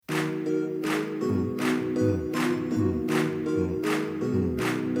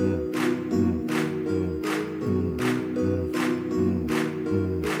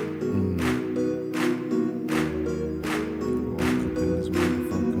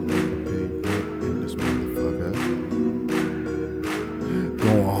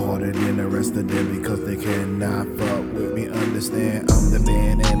rest of them because they cannot fuck with me. Understand, I'm the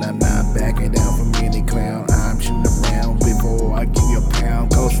man and I'm not backing down from any clown. I'm shooting around before I give you a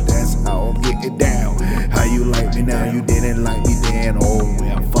pound, cause that's how I'm getting down. How you like me now? You didn't like me then. Oh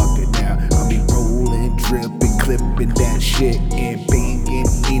well, fuck it now. I'll be rolling, dripping, clipping that shit and banging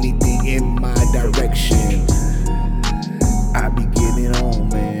anything in my direction. I be getting on,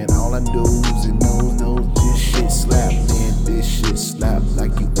 man. All I do is know this shit slap, man. This shit slap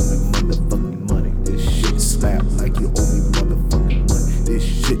like you owe me motherfucking money. This shit slap like you owe me motherfucking money. This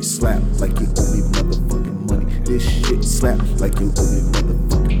shit slap like you owe me motherfucking money. This shit slap like you owe me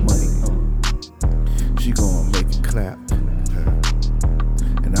motherfucking money. She gonna make it clap,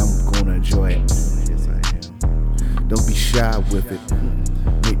 and I'm gonna enjoy it. Yes, I am. Don't be shy with it.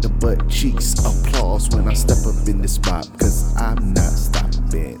 Make the butt cheeks applause when I step up in the spot, cause I'm not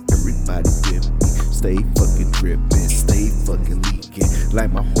stopping. Everybody with me, stay fucking dripping, stay fucking leaking,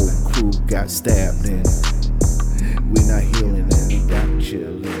 like my whole crew got stabbed in. We're not healing and we got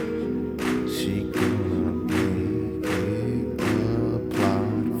chillin'. She gonna make it apply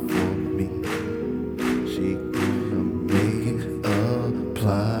for me. She gonna make it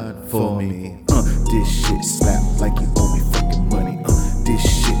apply for me. This shit slap like you owe me fucking money. This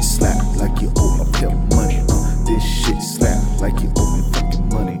shit slap like you owe me fucking money. This shit slap like you owe me fucking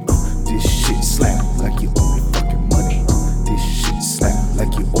money. This shit slap like you owe me fucking money. This shit slap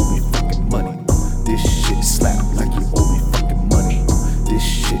like you owe me fucking money. This shit slap like you owe me fucking money. This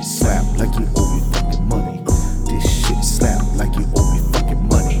shit slap like you owe me fucking money. This shit slap like you owe me fucking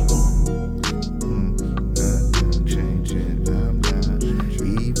money. Nothing changing, I'm not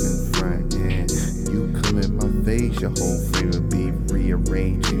even frightened. You come in my face, your whole frame will be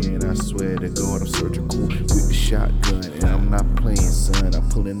rearranging. I swear to God, I'm surgical with the shotgun, and I'm not playing, son. I'm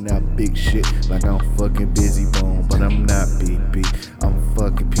pulling out big shit like I'm fucking Busy Bone, but I'm not BB. I'm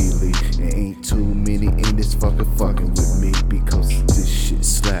fucking P-Lee, and ain't too many in this fucking with me because this shit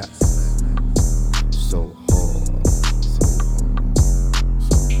slaps so hard.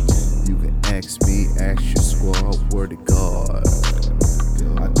 You can ask me, ask your squad, word to God.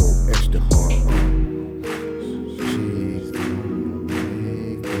 I go extra hard. She's gonna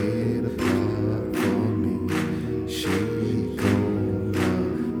make it apply for me. She gonna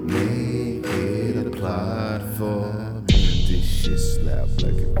make it apply for me. This shit slap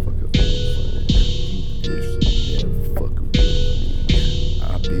like a fucking you just never fucking with me. I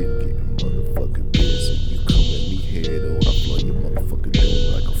been getting motherfucking busy. You come at me head on, I blow your motherfucking door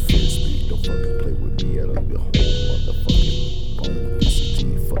like a frisbee. Don't fucking play with me, I leave your whole motherfucking bone pieces to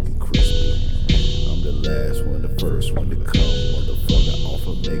you fucking crispy. I'm the last one, the first one to come, motherfucker.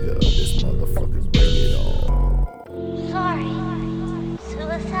 Alpha mega of this motherfucker, bring it on. Sorry,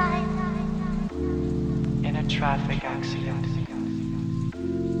 suicide? In a traffic accident.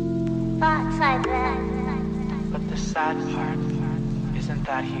 Thoughts I read. But the sad part isn't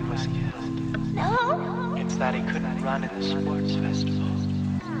that he was killed. No? It's that he couldn't run in the sports festival.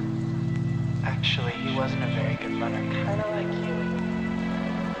 Actually, he wasn't a very good runner, kinda like you.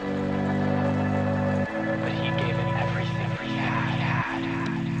 But he gave it everything he had.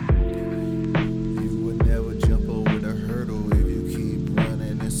 You would never jump over the hurdle if you keep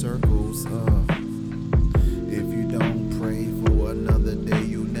running in circles. If you don't pray for another day,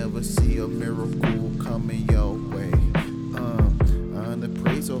 you never see a miracle coming your way. I'm to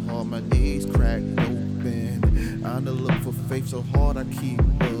pray so hard, my knees cracked open. I'm to look for faith so hard, I keep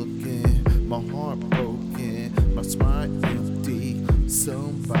looking. My heart broken, my spine empty.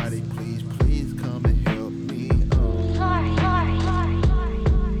 Somebody please, please come and help me. Sorry.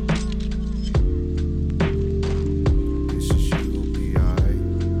 This is you'll be alright.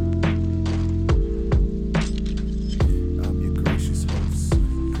 I'm your gracious host,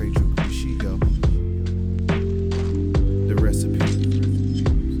 Pedro Crescido. The recipe.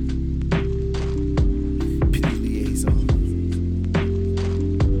 Pity liaison.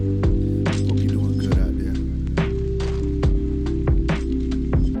 Hope you're doing good out there.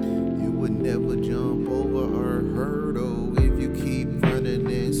 You would never jump over a hurdle if you keep running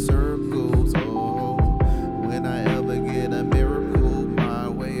in circles. Oh, when I ever get a miracle my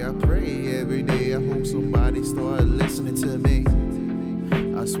way, I pray every day. I hope somebody start listening to me.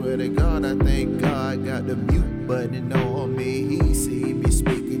 I swear to God, I thank God got the mute button on me. He see me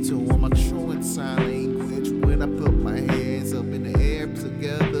speaking to him. I'm showing sign language when I put my hands up in the air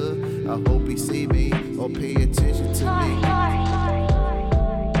together. I hope he see me or pay attention to me.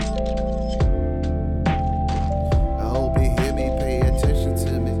 I hope he hear me, pay attention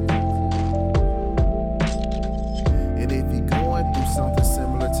to me. And if you're going through something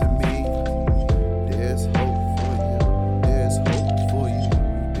similar to me, there's hope for you. There's hope for you.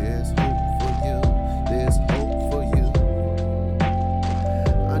 There's hope for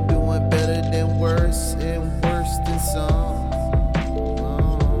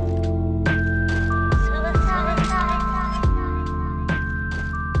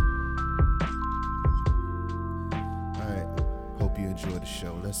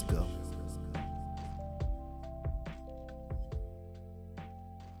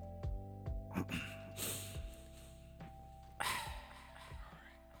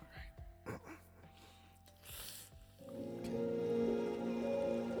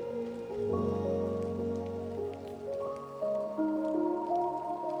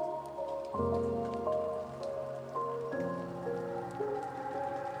Yeah.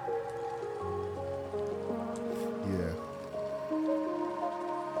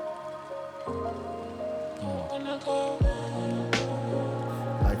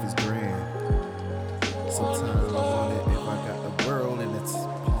 Life is grand. Sometimes I wonder if I got the world in its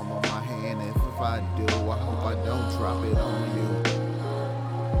palm of my hand. If I do, I hope I don't drop it on you.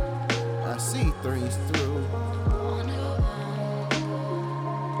 I see things through.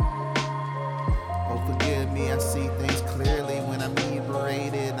 Oh, forgive me, I see things clearly when I'm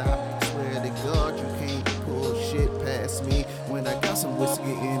inebriated. I swear to God, you can't pull shit past me. When I got some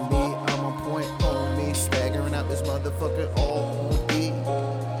whiskey in me, I'm on point on me. Staggering out this motherfucker all on E.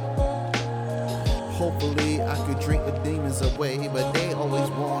 Hopefully I could drink the demons away, but they always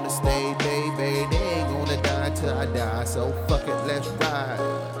wanna stay, baby. They ain't gonna die till I die, so fuck it, let's ride.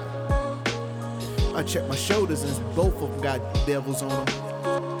 I check my shoulders and both of them got devils on them.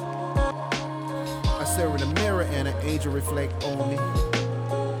 I stare in the mirror and an angel reflect on me.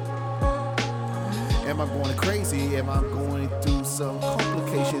 Am I going crazy? Am I going through some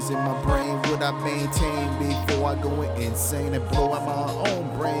complications in my brain? Would I maintain before I go insane and blow out my own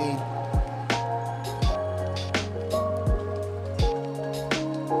brain?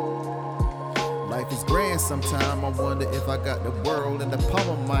 Life is grand sometime. I wonder if I got the world in the palm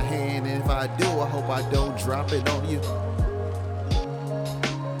of my hand. And if I do, I hope I don't drop it on you.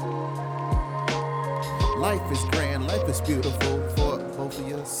 Life is grand, life is beautiful for both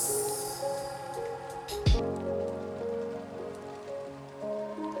of us.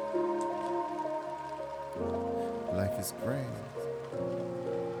 Life is grand.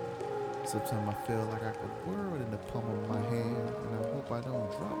 Sometimes I feel like I got the world in the palm of my hand, and I hope I don't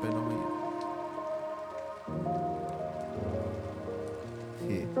drop it on you.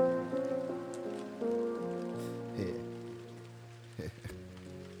 Yeah.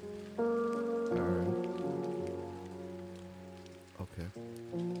 Alright. Okay.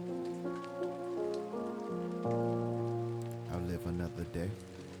 I'll live another day.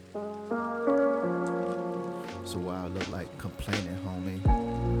 So why I look like complaining, homie?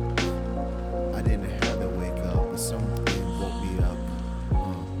 I didn't have to wake up, but something woke me up.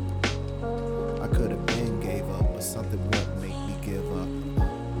 I could have been gave up, but something won't make me give up.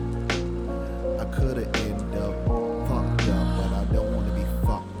 I could have ended up fucked up, but I don't want to be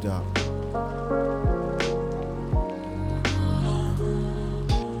fucked up.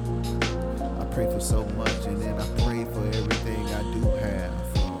 I pray for so much, and then I pray for everything I do have.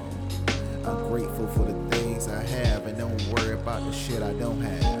 I'm grateful for the things I have, and don't worry about the shit I don't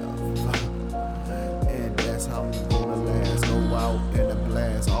have. And that's how I'm gonna last. Go out in a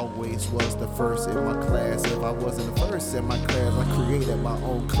blast. Always was the first in my class. If I wasn't the first in my class, I created my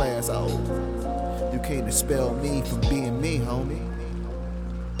own class. Oh, you can't expel me from being me, homie.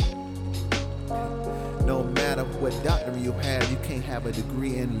 No matter what doctrine you have, you can't have a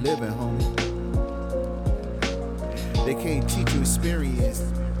degree in living, homie. They can't teach you experience.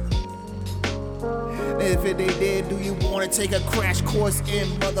 If they did, do you want to take a crash course in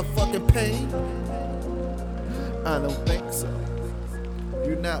motherfucking pain? I don't think so.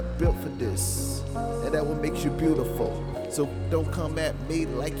 You're not built for this, and that what makes you beautiful. So don't come at me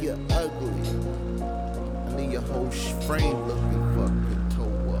like you're ugly. I need your whole frame looking fucking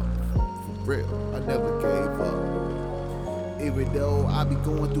toe up. For real, I never gave up. Even though I be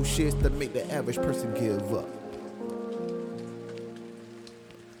going through shit that make the average person give up.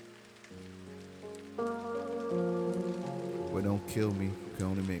 What don't kill me can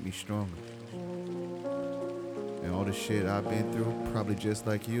only make me stronger. And all the shit I've been through, probably just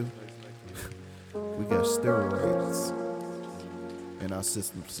like you, we got steroids in our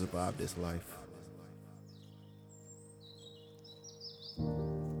system to survive this life.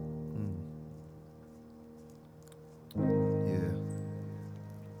 Yeah.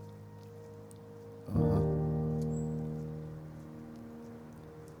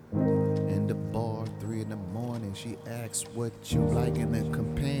 In the bar, 3 in the morning, she asks what you like in a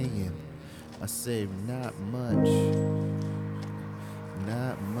companion. I say, not much.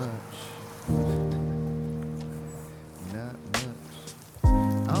 Not much. Not much.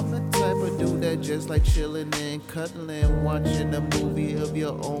 I'm the type of dude that just like chilling and cuddling, watching a movie of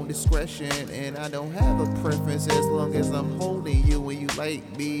your own discretion. And I don't have a preference as long as I'm holding you and you like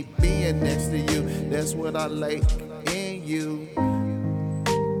me being next to you. That's what I like in you.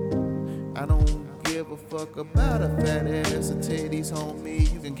 I don't give a fuck about a fat ass or titties,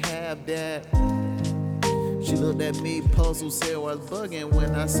 homie. You can have that. She looked at me, puzzled, said I was bugging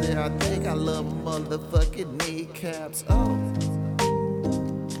when I said I think I love motherfucking kneecaps. Oh,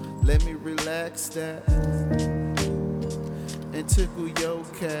 let me relax that and tickle your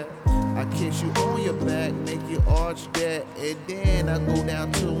cat. I kiss you on your back, make you arch that, and then I go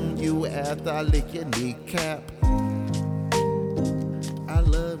down to you after I lick your kneecap. I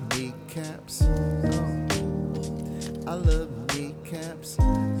love kneecaps. I love kneecaps.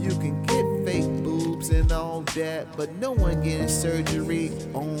 You can get fake boobs and all that, but no one getting surgery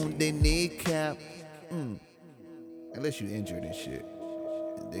on their kneecap. Unless you injured and shit,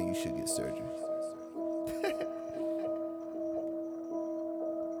 and then you should get surgery.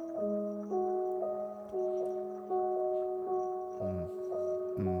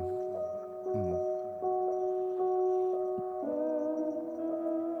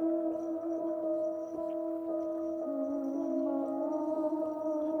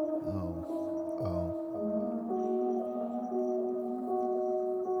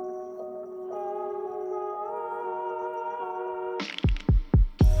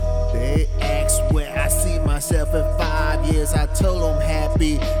 They asked where I see myself in 5 years. I told them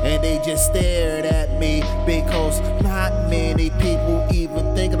happy, and they just stared at me because not many people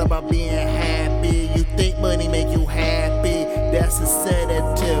even thinking about being happy. You think money make you happy? That's a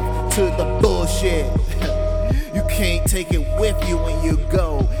sedative to the bullshit. You can't take it with you when you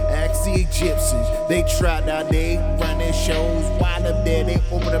go. Ask the Egyptians. They tried out, they run their shows. While them there, they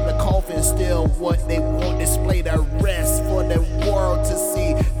open up the coffin. Still what they want, display the rest for the world to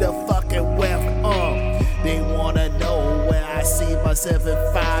see the fucking wealth. They wanna know where I see myself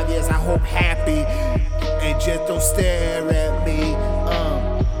in 5 years. I hope happy, and just don't stare at me.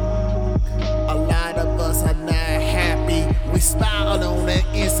 A lot of us are not happy. We smile on the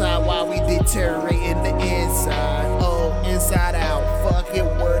inside while we deteriorate in the inside. Oh, inside out, fucking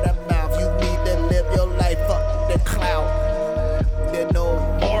word of mouth. You need to live your life, fuck the clout. There no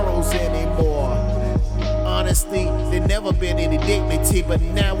morals anymore. Honestly, there never been any dignity, but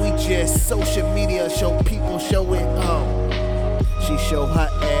now we just social media show people show it. She show her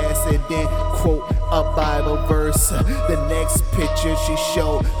ass and then quote a Bible verse. The next picture she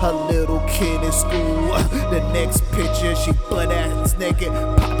show her little kid in school. The next picture she butt ass naked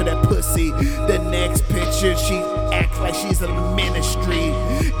popping that pussy. The next picture she act like she's in ministry.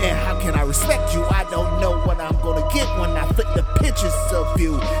 And how can I respect you? I don't know what I'm gonna get when I flick the pictures of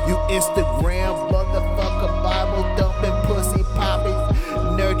you. You Instagram motherfucker, Bible dumping, pussy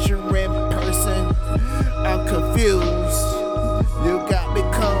popping, nurturing person. I'm confused. You got me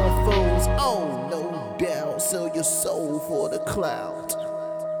confused. Oh, no doubt, sell your soul for the clout.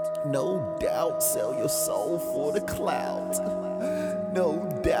 No doubt, sell your soul for the clout.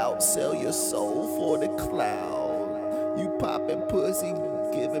 No doubt, sell your soul for the clout. You popping pussy,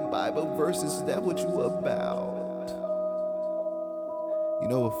 giving Bible verses, is that what you about? You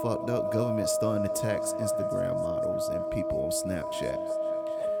know what fucked up? Government starting to tax Instagram models and people on Snapchat.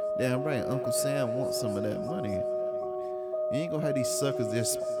 Damn right, Uncle Sam wants some of that money. You ain't gonna have these suckers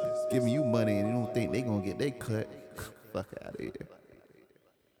just giving you money and you don't think they gonna get their cut. Fuck out of here.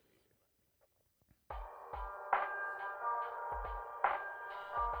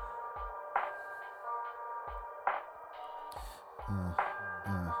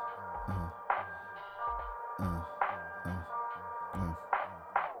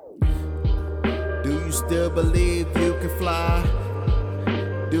 Do you still believe you can fly?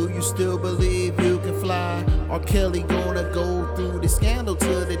 Do you still believe you can fly? Or Kelly gonna go through the scandal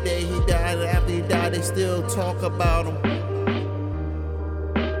till the day he died? After he died, they still talk about him.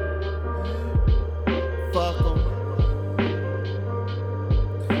 Fuck him.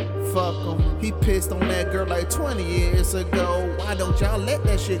 Fuck him. He pissed on that girl like 20 years ago. Why don't y'all let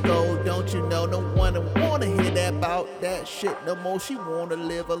that shit go? Don't you know no one wanna hear that about that shit no more? She wanna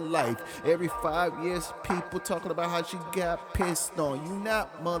live a life. Every 5 years, people talking about how she got pissed on. You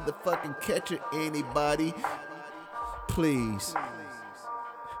not motherfucking catching anybody. Please.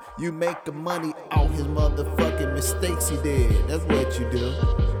 You make the money off his motherfucking mistakes he did. That's what you do.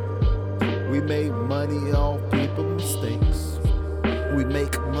 We make money off people's mistakes. We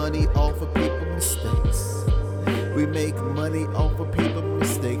make money off of people's mistakes. We make money off of people's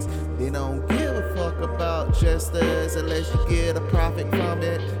mistakes. They don't give a fuck about justice unless you get a profit from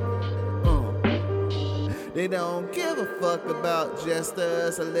it. They don't give a fuck about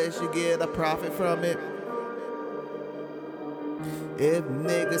justice unless you get a profit from it. If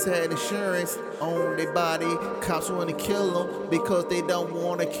niggas had insurance on their body, cops wanna kill them because they don't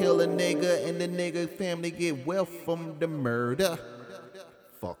wanna kill a nigga, and the nigga family get wealth from the murder.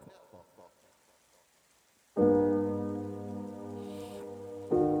 Fuck 'em.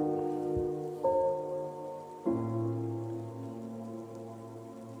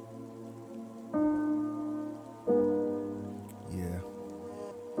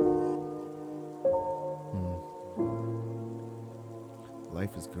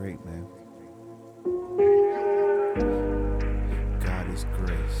 Life is great. great, man. God is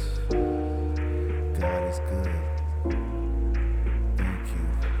grace. God is good. Thank you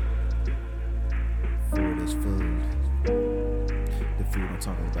for this food. The food I'm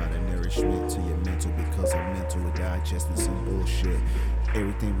talking about, a nourishment to your mental, because I'm mental with digesting some bullshit.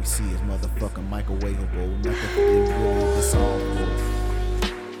 Everything we see is motherfucking microwavable. Nothing is really dissolvable.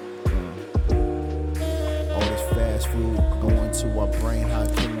 All this fast food going to our brain, how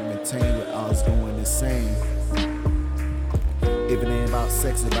can we maintain with us going insane? If it ain't about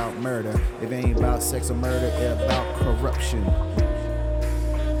sex, it's about murder. If it ain't about sex or murder, it's about corruption.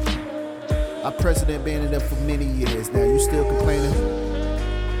 Our president been in there for many years. Now you still complaining?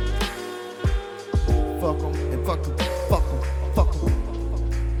 Fuck em and fuck em, fuck em, fuck em.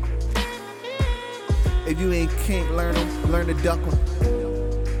 If you can't learn them, learn to duck them.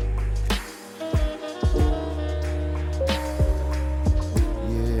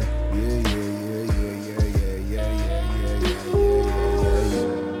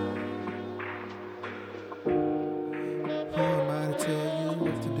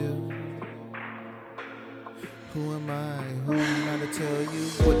 Who am I to tell you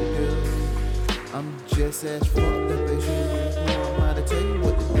what to do? I'm just as fucked up as you. Who am I to tell you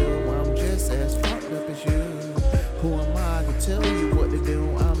what to do? I'm just as fucked up as you. Who am I to tell you what to do?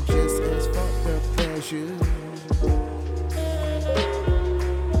 I'm just as fucked up as you.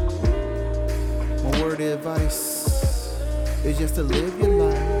 My word of advice is just to live your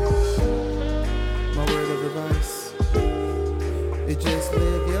life. My word of advice is just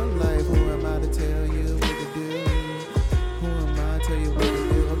live your life. Who am I to tell you? Tell you what to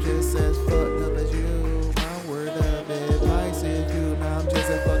do, I'm just as fucked up as you. My word of advice is you. Now I'm just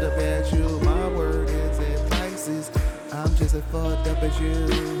as fucked up as you. My word is advice is I'm just as fucked up as you.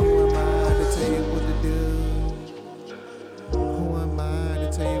 Who am I to tell you what to do? Who am I to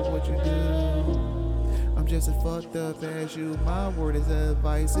tell you what you do? I'm just as fucked up as you. My word is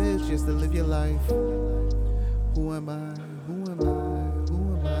advice is just to live your life. Who am I? Who am I? Who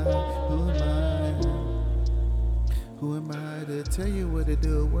am I? Who am I? Who am I to tell you what to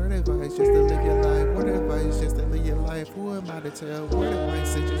do? Word advice just to live your life. Word advice just to live your life. Who am I to tell? Word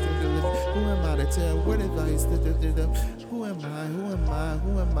advice just to live. Who am I to tell? Word advice. Who am I? Who am I?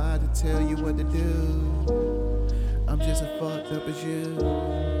 Who am I to tell you what to do? I'm just as fucked up as you.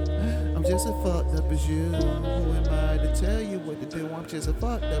 I'm just as fucked up as you. Who am I to tell you what to do? I'm just as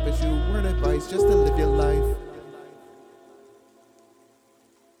fucked up as you. Word advice just to live your life.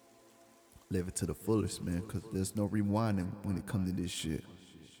 Live it to the fullest, man, because there's no rewinding when it comes to this shit.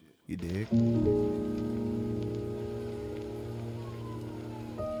 You dig?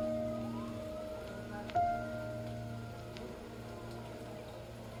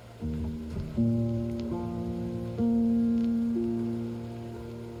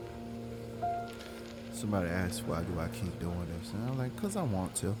 Somebody asked, why do I keep doing this? And I'm like, because I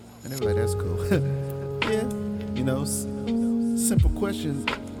want to. And they were like, that's cool. Yeah, you know, simple questions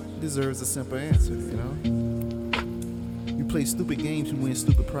deserves a simple answer, you know? You play stupid games, you win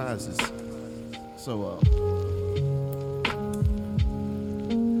stupid prizes. So,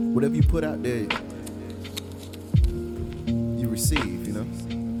 whatever you put out there, you receive, you know?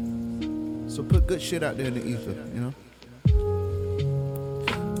 So put good shit out there in the ether, you know?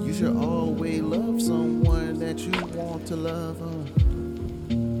 You should always love someone that you want to love.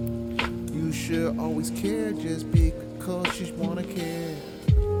 You should always care just because you wanna care.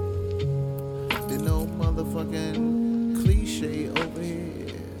 There's no motherfucking cliche over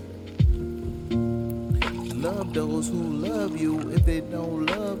here. Love those who love you. If they don't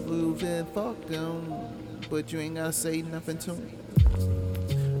love you, then fuck them. But you ain't gotta say nothing to them.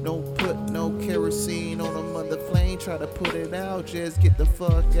 Don't put no kerosene on a mother flame. Try to put it out, just get the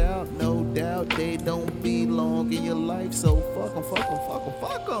fuck out. No doubt they don't belong in your life. So fuck them, fuck them, fuck them,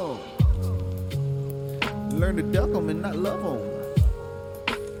 fuck them. Learn to duck them and not love them.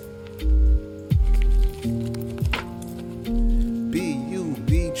 Be you,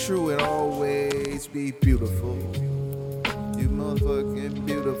 be true, and always be beautiful. You motherfucking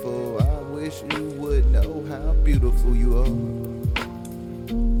beautiful. I wish you would know how beautiful you are.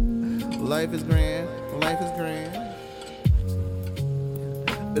 Life is grand, life is grand.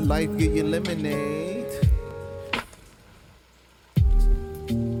 Life give you lemonade.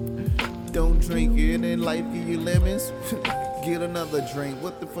 Don't drink it and life give you lemons. Get another drink.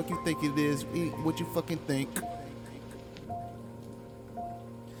 What the fuck you think it is? Eat what you fucking think.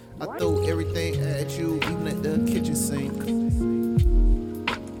 I throw everything at you, even at the kitchen sink.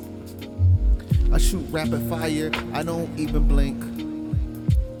 I shoot rapid fire, I don't even blink.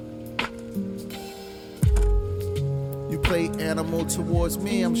 You play play animal towards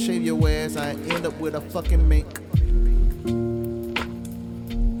me, I'm shave your ass. I end up with a fucking mink.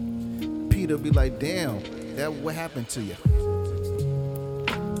 Peter be like, damn, that what happened to you?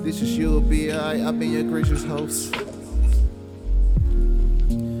 This is UBI, I've been your gracious host.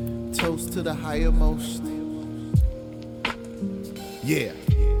 Toast to the highermost. Yeah.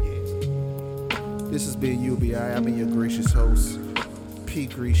 This has been UBI, I've been your gracious host. P.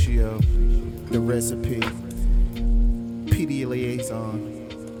 Grigio, the recipe. PD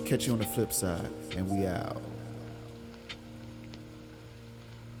Liaison. Catch you on the flip side, and we out.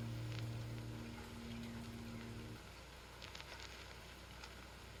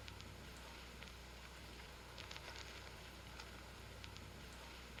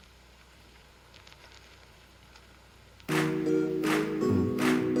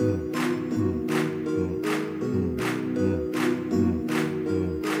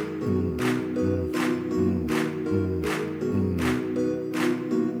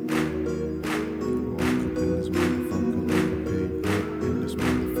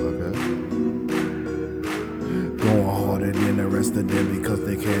 Than the rest of them because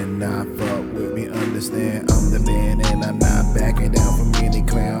they cannot fuck with me. Understand, I'm the man and I'm not backing down from any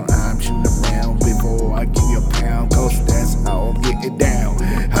clown. I'm shooting around before I give you a pound, cause that's how I'm getting down.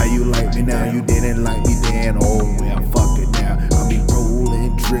 How you like me now? You didn't like me then. Oh well, fuck it now. I'll be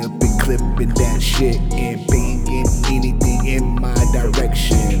rolling, dripping, clipping that shit and banging anything in my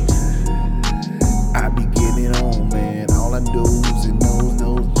direction. I be getting on, man. All I do is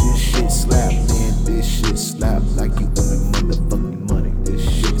this shit slap, man. This shit slap like you owe me motherfucking money. This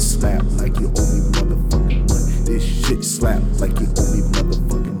shit slap like you owe me motherfucking money. This shit slap like you owe me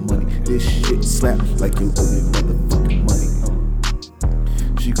motherfucking money. This shit slap like you owe me motherfucking money.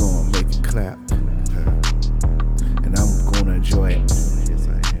 She gonna make it clap, and I'm gonna enjoy it. Yes, I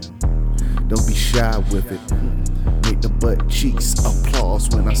am. Don't be shy with it. Make the butt cheeks applause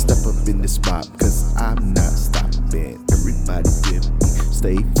when I step up in the spot, cause I'm not stopping. Everybody with me,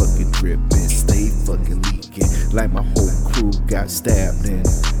 stay fucking dripping, stay fucking leaking, like my whole crew got stabbed in.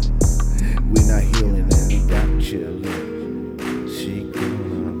 We're not healing and we got chillin'. She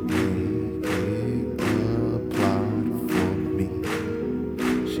gonna make a plot for me.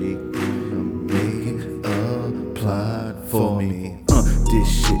 She gonna make a plot for me. This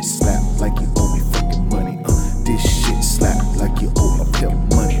shit slap like you owe me fucking money. This shit slap like you owe me fucking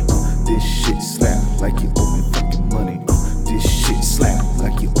money. This shit slap like you owe me fucking money. This shit slap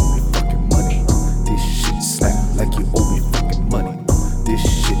like you owe me fucking money. This shit slap like you owe me fucking money. This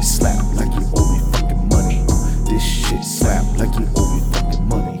shit slap like you owe me fucking money. This shit slap like you owe me fucking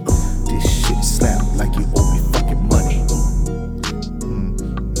money. This shit slap like you owe me fucking money.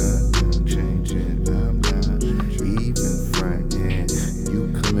 Nothing changing, I'm not even frightened. You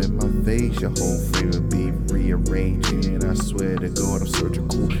come in my face, your whole frame will be rearranging. I swear to God, I'm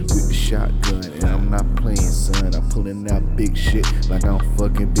surgical with the shotgun, and I'm not playing, son. I'm pulling out big shit like I'm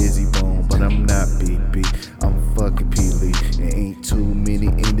fucking Busy Bone, but I'm not BB. I'm fucking P-Lee, and ain't too many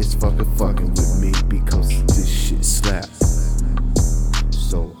in this fucking with me because this shit slaps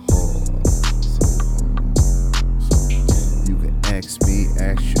so